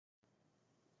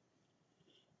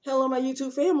Hello, my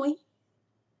YouTube family.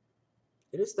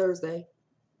 It is Thursday.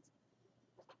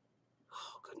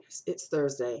 Oh, goodness. It's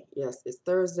Thursday. Yes, it's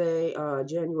Thursday,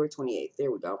 January 28th.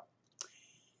 There we go.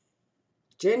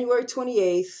 January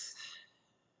 28th.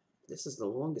 This is the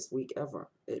longest week ever.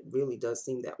 It really does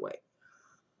seem that way.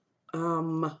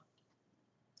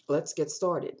 Let's get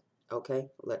started. Okay,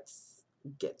 let's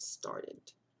get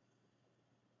started.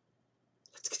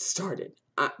 Let's get started.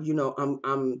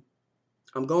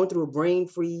 I'm going through a brain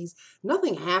freeze.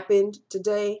 Nothing happened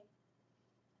today.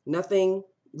 Nothing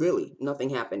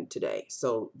happened today.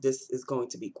 So this is going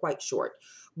to be quite short.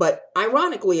 But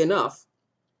ironically enough,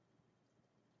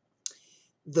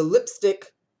 the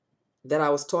lipstick that I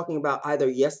was talking about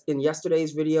either in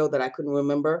yesterday's video that I couldn't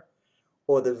remember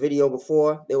or the video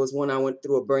before, there was one I went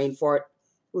through a brain fart.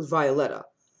 It was Violetta.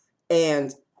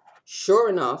 And sure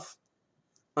enough,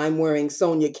 I'm wearing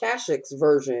Sonia Kashuk's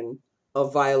version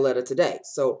of Violetta today.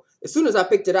 So as soon as I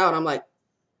picked it out, I'm like,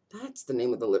 that's the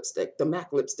name of the lipstick, the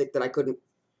MAC lipstick that I couldn't.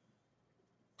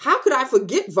 How could I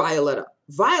forget Violetta?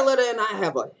 Violetta and I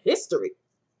have a history.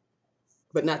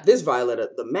 But not this Violetta,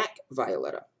 the MAC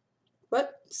Violetta.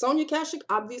 But Sonia Kashuk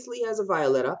obviously has a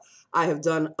Violetta. I have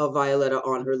done a Violetta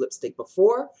on her lipstick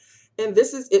before. And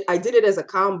this is it. I did it as a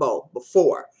combo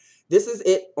before. This is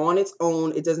it on its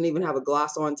own. It doesn't even have a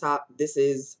gloss on top. This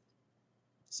is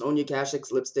Sonia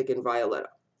Kashuk's lipstick in Violetta.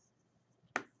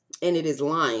 And it is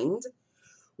lined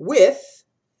with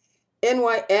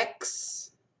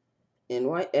NYX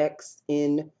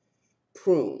in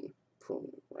Prune.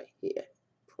 Prune right here.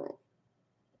 Prune.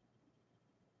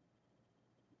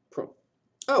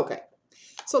 Okay,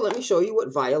 so let me show you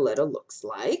what Violetta looks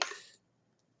like.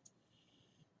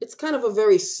 It's kind of a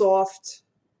very soft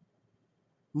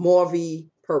mauvey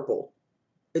purple.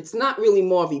 It's not really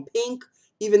mauvey pink,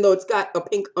 even though it's got a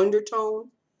pink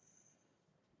undertone.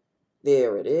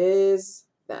 There it is.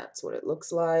 That's what it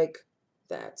looks like.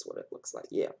 That's what it looks like.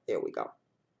 Yeah, there we go.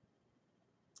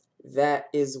 That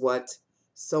is what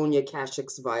Sonia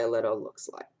Kashuk's Violetta looks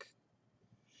like.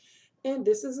 And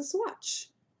this is a swatch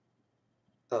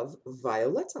of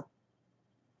Violetta.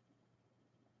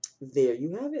 There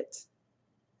you have it.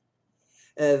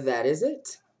 That is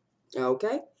it.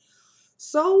 Okay.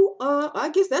 So, I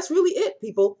guess that's really it,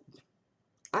 people.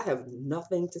 I have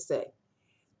nothing to say.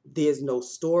 There's no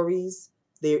stories.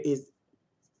 There is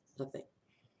nothing.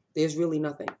 There's really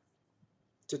nothing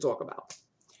to talk about.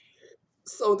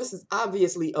 So this is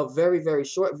obviously a very, very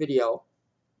short video.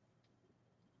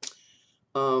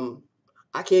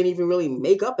 I can't even really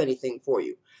make up anything for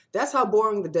you. That's how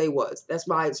boring the day was. That's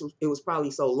why it was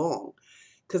probably so long.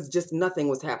 Because just nothing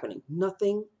was happening.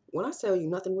 Nothing. When I tell you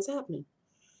nothing was happening.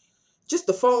 Just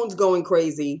the phone's going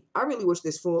crazy. I really wish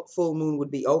this full moon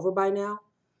would be over by now.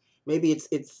 Maybe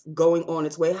it's going on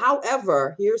its way.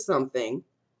 However, here's something.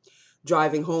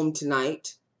 Driving home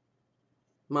tonight,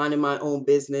 minding my own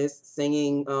business,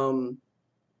 singing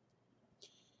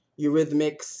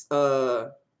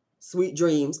Eurythmics' Sweet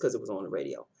Dreams, because it was on the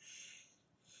radio.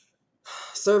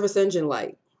 Service engine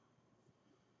light.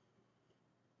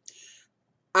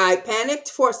 I panicked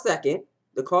for a second.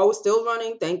 The car was still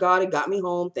running. Thank God it got me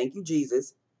home. Thank you,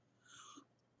 Jesus.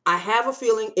 I have a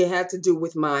feeling it had to do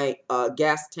with my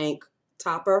gas tank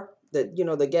topper. The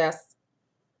gas,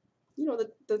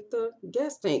 the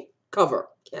gas tank cover.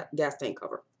 Gas tank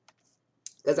cover.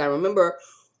 Because I remember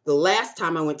the last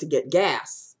time I went to get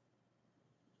gas,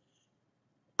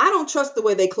 I don't trust the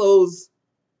way they close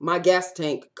my gas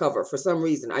tank cover for some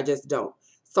reason. I just don't.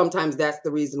 Sometimes that's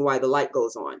the reason why the light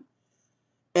goes on.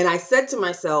 And I said to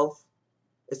myself,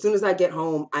 as soon as I get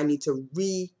home, I need to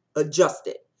readjust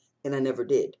it. And I never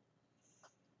did.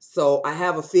 So I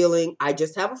have a feeling, I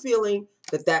just have a feeling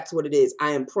that that's what it is.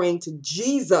 I am praying to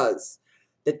Jesus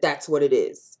that that's what it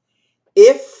is.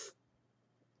 If,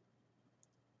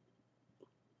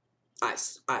 I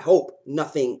hope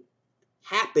nothing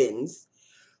happens,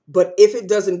 but if it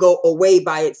doesn't go away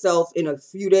by itself in a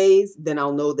few days, then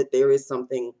I'll know that there is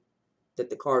something, that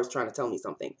the car is trying to tell me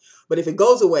something. But if it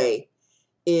goes away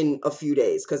in a few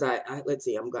days, because let's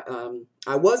see, I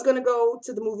was gonna go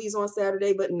to the movies on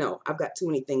Saturday, but no, I've got too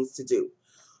many things to do.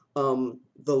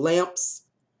 The lamps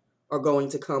are going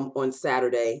to come on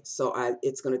Saturday, so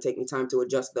it's gonna take me time to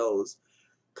adjust those,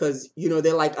 because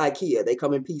they're like IKEA, they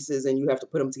come in pieces and you have to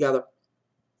put them together.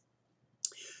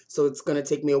 So it's gonna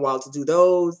take me a while to do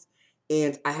those,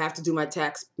 and I have to do my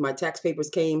tax. My tax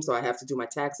papers came, so I have to do my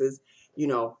taxes.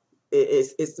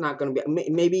 It's not gonna be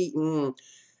maybe.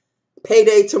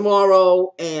 Payday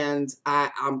tomorrow, and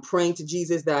I'm praying to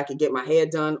Jesus that I can get my hair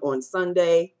done on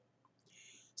Sunday.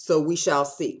 So we shall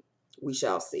see. We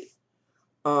shall see.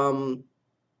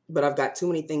 but I've got too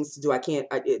many things to do. I can't,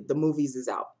 the movies is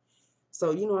out.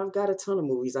 So, you know, I've got a ton of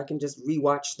movies. I can just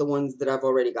rewatch the ones that I've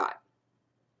already got.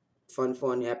 Fun,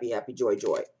 fun, happy, happy, joy,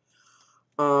 joy.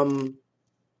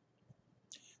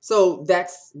 So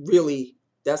that's really,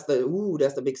 that's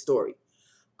the big story.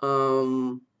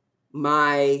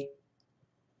 My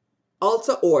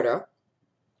Ulta order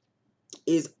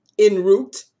is en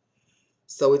route.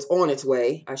 So it's on its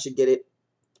way. I should get it.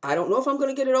 I don't know if I'm going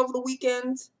to get it over the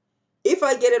weekend. If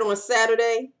I get it on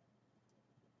Saturday,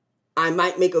 I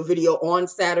might make a video on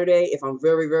Saturday if I'm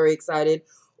very, very excited.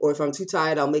 Or if I'm too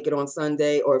tired, I'll make it on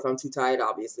Sunday. Or if I'm too tired,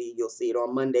 obviously, you'll see it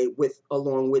on Monday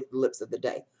along with Lips of the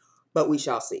Day. But we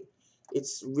shall see.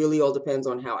 It's really all depends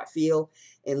on how I feel.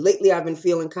 And lately, I've been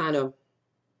feeling kind of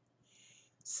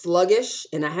sluggish.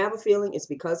 And I have a feeling it's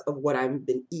because of what I've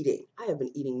been eating. I have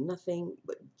been eating nothing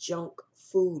but junk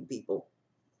food, people.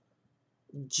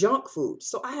 Junk food.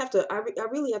 So I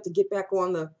really have to get back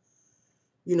on the,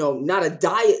 you know, not a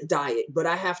diet, but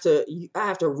I have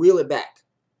to reel it back.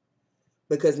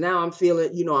 Because now I'm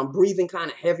feeling, you know, I'm breathing kind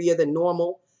of heavier than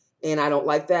normal. And I don't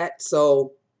like that.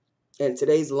 So, and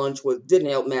today's lunch didn't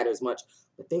help matters much.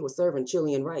 But they were serving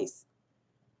chili and rice.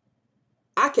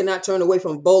 I cannot turn away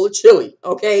from a bowl of chili.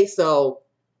 Okay, so.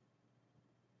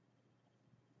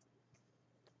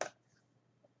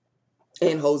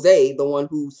 And Jose, the one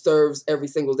who serves every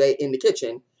single day in the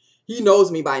kitchen, he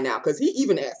knows me by now. Because he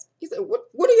even asked, he said,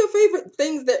 what are your favorite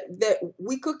things that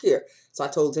we cook here? So I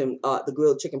told him the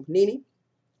grilled chicken panini.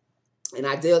 And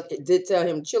I did tell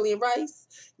him chili and rice.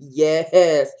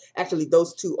 Yes. Actually,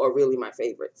 those two are really my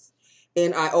favorites.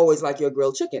 And I always like your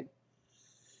grilled chicken.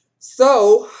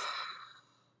 So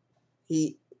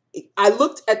I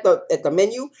looked at the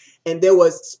menu and there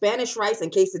was Spanish rice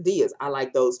and quesadillas. I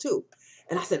like those too.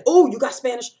 And I said, oh, you got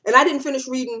Spanish? And I didn't finish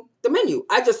reading the menu.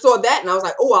 I just saw that and I was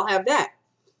like, oh, I'll have that.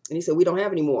 And he said, we don't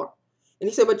have any more. And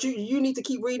he said, but you need to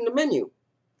keep reading the menu.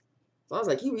 So I was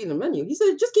like, keep reading the menu? He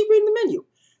said, just keep reading the menu.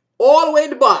 All the way at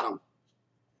the bottom,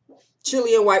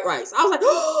 chili and white rice. I was like,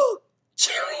 oh,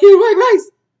 chili and white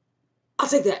rice. I'll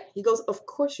take that. He goes, of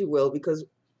course you will, because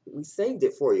we saved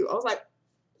it for you. I was like,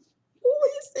 oh,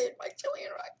 you saved my chili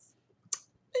and rice.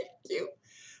 Thank you.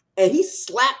 And he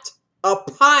slapped a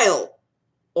pile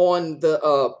on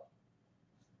the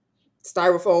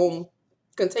styrofoam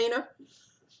container.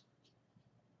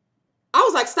 I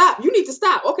was like, stop. You need to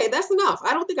stop. Okay, that's enough.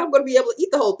 I don't think I'm going to be able to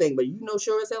eat the whole thing, but you know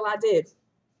sure as hell I did.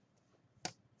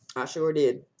 I sure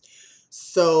did.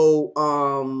 So,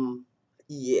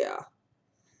 yeah.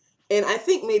 And I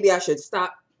think maybe I should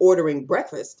stop ordering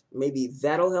breakfast. Maybe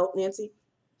that'll help, Nancy.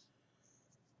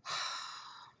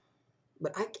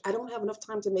 But I don't have enough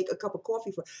time to make a cup of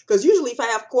coffee because usually if I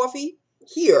have coffee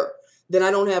here, then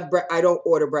I don't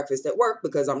order breakfast at work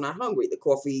because I'm not hungry. The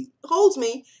coffee holds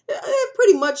me. It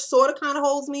pretty much sort of kind of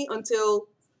holds me until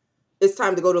it's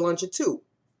time to go to lunch at 2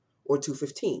 or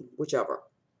 2:15, whichever.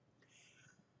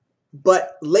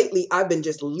 But lately, I've been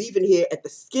just leaving here at the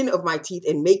skin of my teeth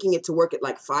and making it to work at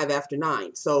like 5 after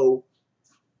 9. So,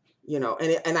 you know,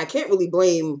 and I can't really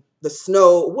blame the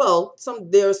snow. Well,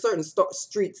 there are certain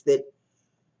streets that,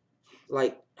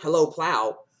 like, hello,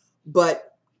 plow.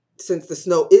 But since the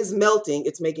snow is melting,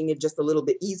 it's making it just a little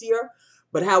bit easier.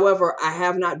 But however, I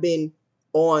have not been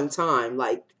on time,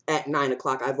 like at 9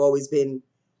 o'clock. I've always been,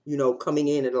 you know, coming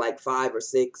in at like 5 or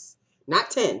 6, not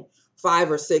 10.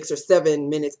 5 or 6 or 7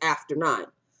 minutes after 9.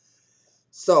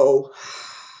 So,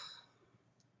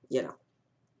 you know,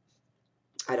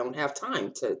 I don't have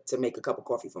time to make a cup of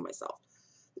coffee for myself.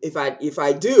 If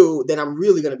I do, then I'm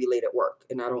really going to be late at work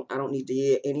and I don't need to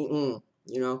hear any,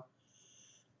 you know.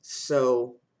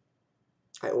 So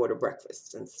I order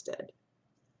breakfast instead.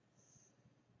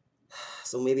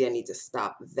 So maybe I need to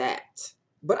stop that.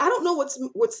 But I don't know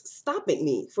what's stopping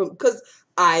me from, because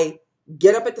I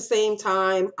get up at the same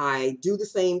time. I do the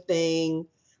same thing.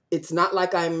 It's not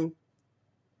like I'm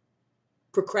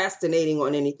procrastinating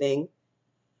on anything.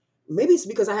 Maybe it's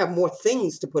because I have more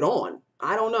things to put on.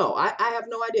 I don't know. I have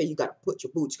no idea. You got to put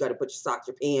your boots. You got to put your socks,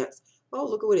 your pants. Oh,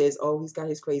 look who it is. Oh, he's got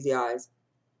his crazy eyes.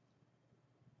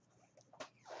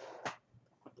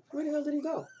 Where the hell did he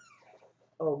go?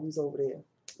 Oh, he's over there.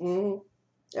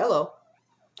 Hello.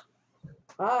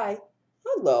 Hi.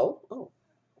 Hello. Oh.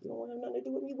 You don't want to have nothing to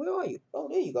do with me? Where are you? Oh,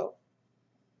 there you go.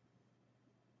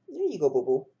 There you go,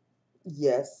 boo-boo.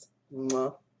 Yes.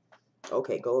 Mwah.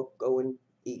 Okay, go and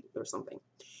eat or something.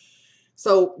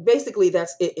 So basically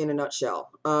that's it in a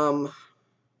nutshell.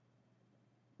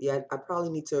 Yeah, I probably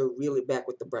need to reel it back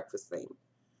with the breakfast thing.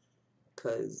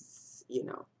 Because, you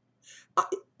know.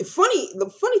 The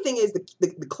funny thing is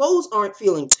the clothes aren't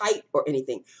feeling tight or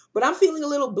anything. But I'm feeling a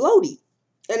little bloaty.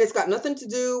 And it's got nothing to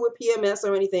do with PMS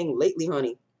or anything. Lately,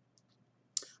 honey,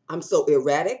 I'm so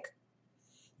erratic.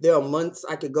 There are months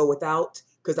I could go without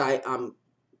because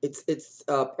it's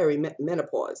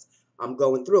perimenopause. I'm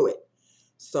going through it.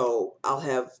 So I'll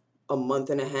have a month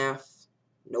and a half,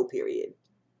 no period.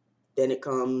 Then it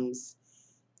comes,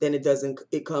 then it doesn't,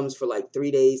 it comes for like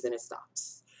 3 days, then it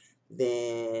stops.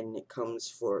 Then it comes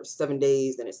for 7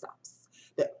 days, then it stops.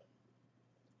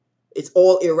 It's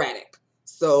all erratic.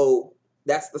 So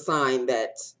that's the sign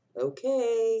that,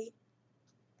 okay,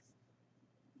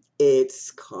 it's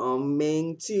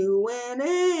coming to an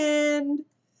end.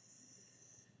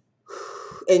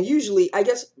 And usually, I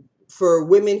guess for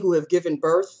women who have given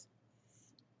birth,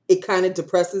 it kind of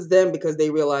depresses them because they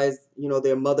realize, you know,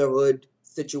 their motherhood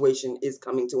situation is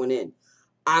coming to an end.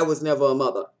 I was never a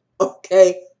mother.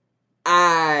 Okay.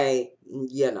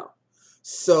 You know.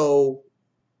 So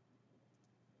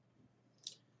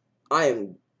I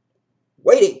am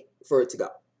waiting for it to go.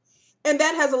 And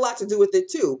that has a lot to do with it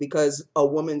too, because a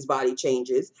woman's body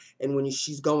changes. And when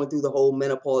she's going through the whole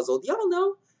menopausal, y'all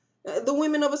know, the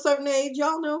women of a certain age,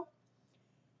 y'all know,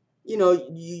 you know,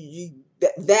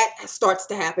 that starts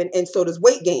to happen. And so does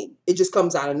weight gain. It just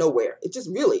comes out of nowhere. It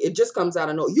just comes out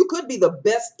of nowhere. You could be the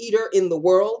best eater in the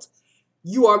world.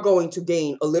 You are going to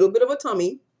gain a little bit of a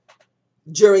tummy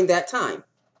during that time.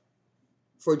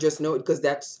 For just no, because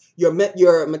that's your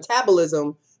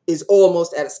metabolism is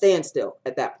almost at a standstill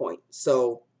at that point.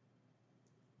 So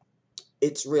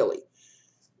it's really,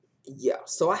 yeah.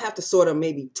 So I have to sort of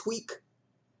maybe tweak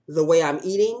the way I'm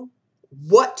eating,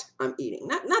 what I'm eating,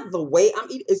 not the way I'm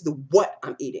eating, it's the what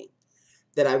I'm eating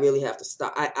that I really have to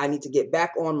stop. I need to get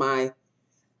back on my,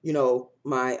 you know,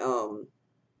 my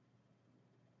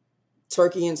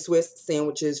turkey and Swiss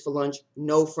sandwiches for lunch,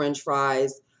 no French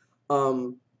fries,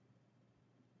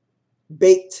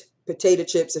 baked potato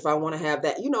chips if I want to have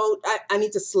that. You know, I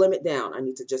need to slim it down. I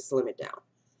need to just slim it down.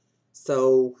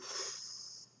 So,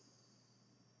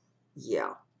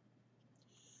 yeah.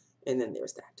 And then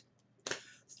there's that.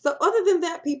 So other than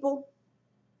that, people,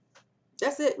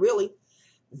 that's it, really.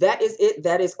 That is it.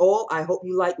 That is all. I hope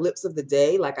you like Lips of the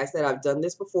Day. Like I said, I've done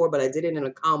this before, but I did it in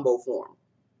a combo form.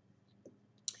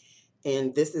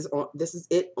 And this is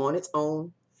it on its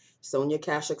own. Sonia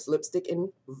Kashuk's lipstick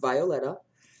in Violetta.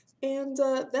 And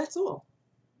that's all.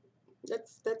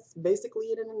 That's basically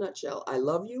it in a nutshell. I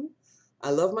love you.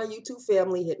 I love my YouTube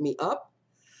family. Hit me up.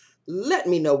 Let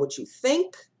me know what you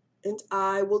think. And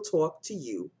I will talk to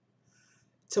you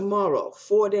tomorrow.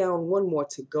 4 down, 1 more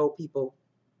to go, people.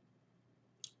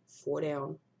 4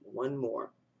 down, 1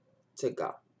 more to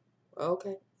go.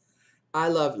 Okay. I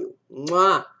love you.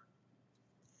 Mwah.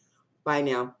 Bye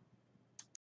now.